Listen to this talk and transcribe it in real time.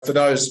For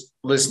those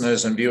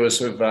listeners and viewers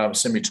who've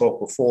seen me talk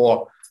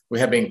before, we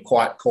have been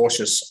quite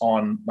cautious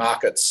on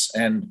markets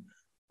and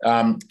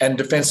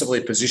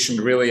defensively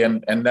positioned, really,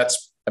 and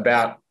that's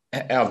about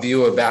our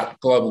view about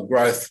global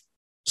growth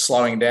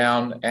slowing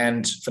down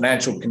and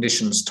financial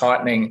conditions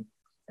tightening,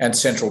 and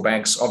central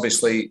banks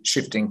obviously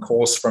shifting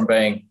course from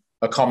being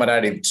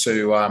accommodative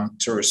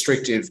to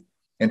restrictive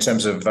in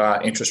terms of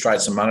interest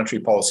rates and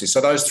monetary policy.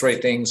 So those three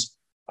things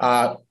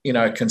are,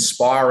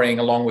 conspiring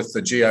along with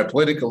the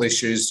geopolitical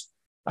issues,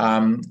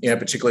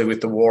 particularly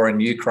with the war in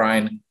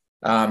Ukraine,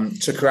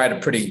 to create a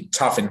pretty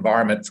tough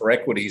environment for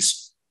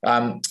equities.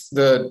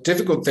 The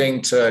difficult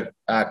thing to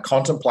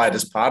contemplate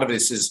as part of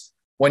this is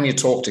when you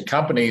talk to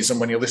companies and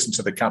when you listen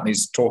to the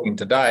companies talking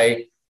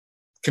today,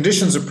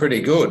 conditions are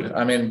pretty good.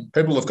 I mean,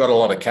 people have got a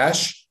lot of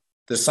cash.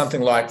 There's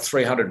something like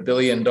 $300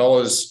 billion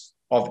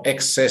of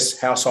excess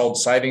household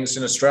savings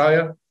in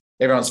Australia.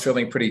 Everyone's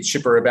feeling pretty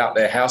chipper about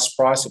their house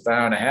price if they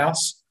own a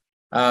house.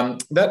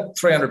 That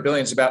 $300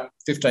 billion is about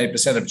 15%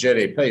 of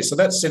GDP. So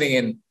that's sitting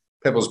in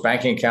people's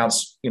banking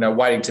accounts,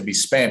 waiting to be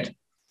spent.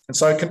 And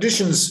so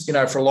conditions,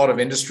 for a lot of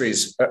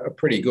industries are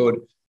pretty good.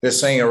 They're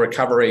seeing a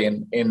recovery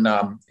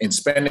in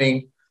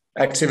spending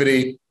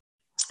activity,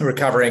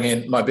 recovering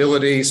in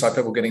mobility, so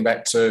people getting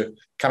back to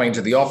coming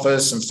to the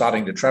office and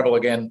starting to travel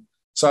again.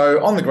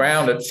 So on the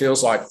ground, it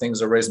feels like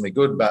things are reasonably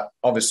good, but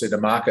obviously the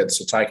markets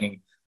are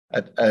taking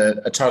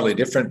a totally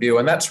different view,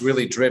 and that's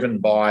really driven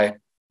by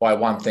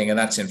one thing, and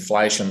that's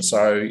inflation.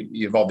 So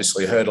you've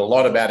obviously heard a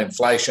lot about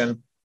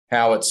inflation,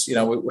 how it's,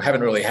 we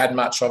haven't really had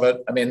much of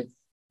it. I mean,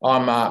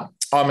 I'm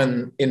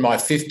in my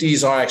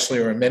 50s. I actually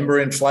remember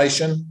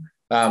inflation.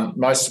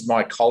 Most of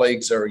my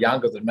colleagues are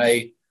younger than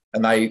me,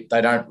 and they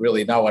don't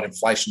really know what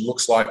inflation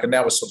looks like. And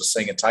now we're sort of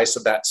seeing a taste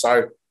of that.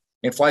 So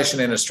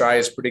inflation in Australia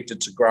is predicted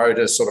to grow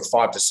to sort of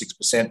 5 to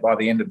 6% by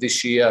the end of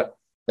this year.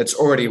 It's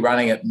already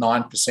running at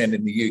 9%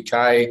 in the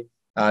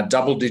UK,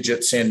 double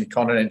digits in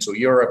continental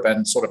Europe,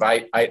 and sort of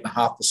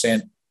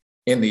 8.5%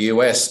 in the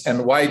US.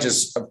 And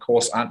wages, of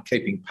course, aren't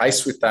keeping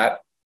pace with that.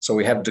 So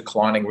we have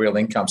declining real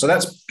income. So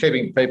that's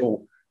keeping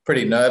people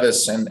pretty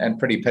nervous and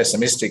pretty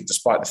pessimistic,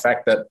 despite the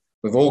fact that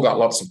we've all got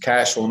lots of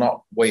cash. Well,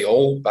 not we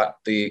all, but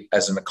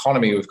as an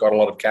economy, we've got a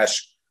lot of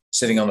cash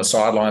sitting on the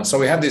sidelines. So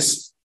we have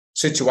this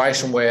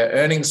situation where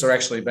earnings are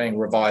actually being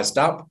revised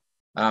up.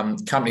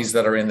 Companies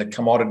that are in the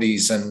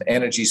commodities and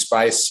energy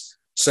space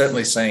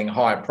certainly seeing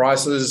higher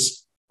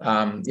prices. We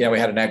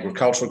had an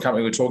agricultural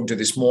company we were talking to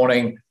this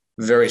morning,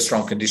 very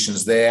strong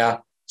conditions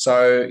there.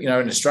 So, in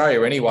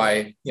Australia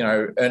anyway,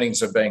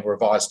 earnings are being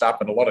revised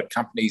up, and a lot of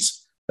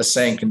companies are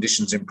seeing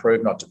conditions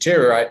improve, not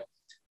deteriorate,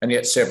 and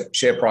yet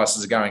share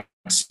prices are going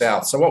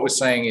south. So what we're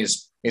seeing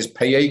is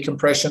PE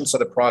compression, so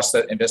the price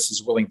that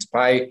investors are willing to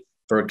pay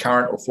for a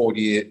current or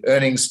 4-year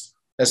earnings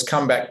has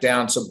come back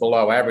down to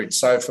below average.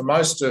 So for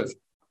most of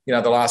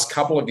the last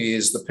couple of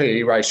years, the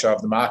PE ratio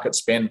of the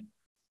market's been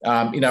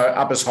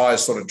up as high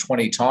as sort of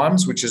 20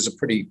 times, which is a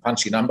pretty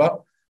punchy number.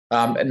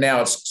 And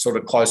now it's sort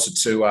of closer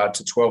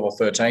to 12 or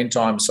 13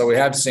 times. So we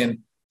have seen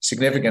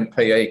significant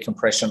PE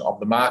compression of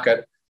the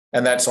market,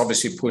 and that's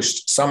obviously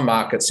pushed some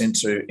markets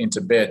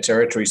into bear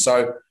territory.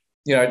 So,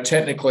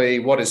 technically,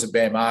 what is a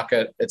bear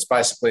market? It's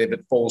basically if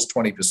it falls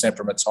 20%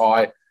 from its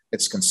high,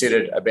 it's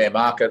considered a bear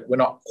market. We're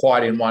not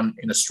quite in one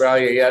in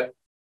Australia yet,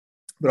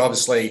 but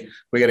obviously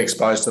we get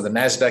exposed to the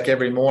NASDAQ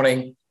every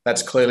morning.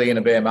 That's clearly in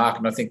a bear market.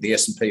 And I think the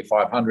S&P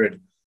 500,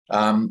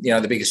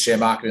 the biggest share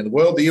market in the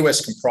world, the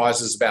US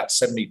comprises about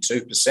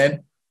 72%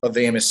 of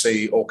the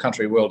MSCI All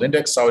Country World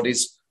Index. So it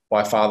is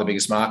by far the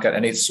biggest market,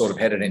 and it's sort of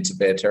headed into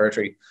bear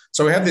territory.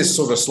 So we have this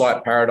sort of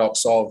slight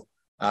paradox of,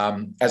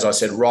 as I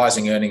said,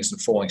 rising earnings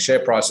and falling share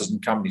prices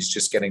and companies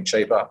just getting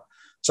cheaper.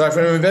 So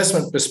from an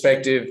investment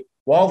perspective,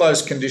 while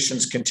those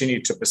conditions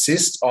continue to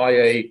persist,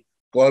 i.e.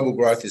 global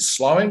growth is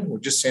slowing,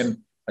 we've just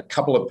seen a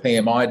couple of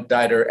PMI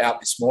data out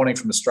this morning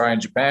from Australia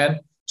and Japan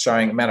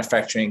showing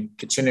manufacturing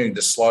continuing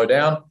to slow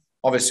down.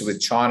 Obviously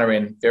with China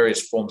in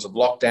various forms of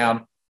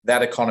lockdown,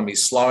 that economy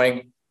is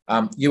slowing.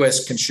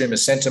 US consumer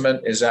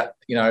sentiment is at,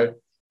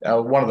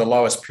 one of the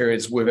lowest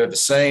periods we've ever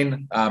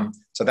seen.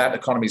 So that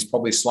economy is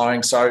probably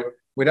slowing. So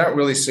we don't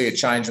really see a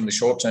change in the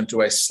short term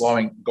to a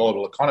slowing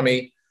global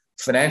economy.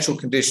 Financial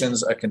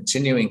conditions are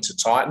continuing to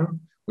tighten.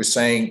 We're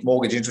seeing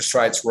mortgage interest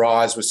rates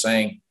rise. We're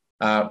seeing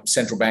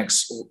central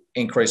banks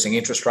increasing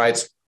interest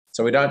rates.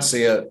 So we don't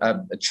see a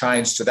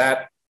change to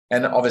that.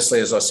 And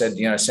obviously, as I said,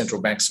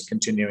 central banks are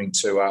continuing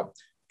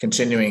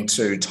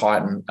to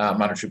tighten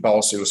monetary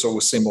policy. So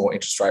we'll see more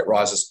interest rate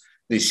rises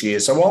this year.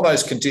 So while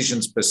those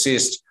conditions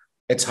persist,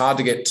 it's hard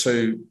to get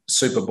too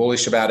super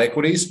bullish about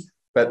equities.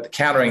 But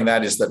countering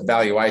that is that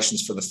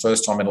valuations for the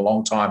first time in a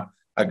long time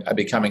are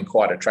becoming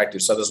quite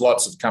attractive. So there's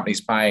lots of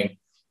companies paying,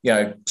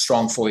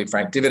 strong fully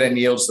franked dividend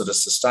yields that are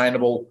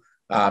sustainable.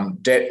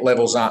 Debt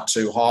levels aren't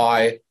too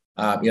high.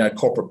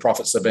 Corporate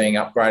profits are being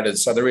upgraded.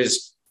 So there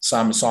is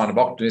some sign of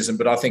optimism,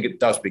 but I think it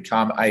does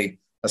become a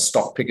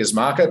stock pickers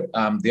market.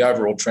 The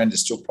overall trend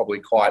is still probably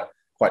quite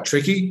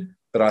tricky,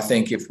 but I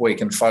think if we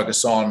can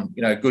focus on,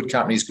 good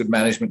companies, good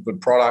management,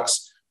 good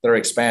products, that are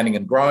expanding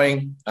and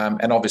growing,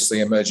 and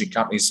obviously emerging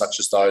companies such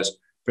as those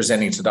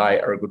presenting today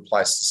are a good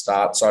place to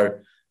start. So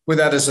with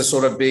that as a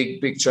sort of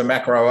big picture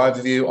macro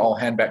overview, I'll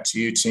hand back to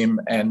you, Tim,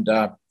 and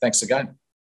thanks again.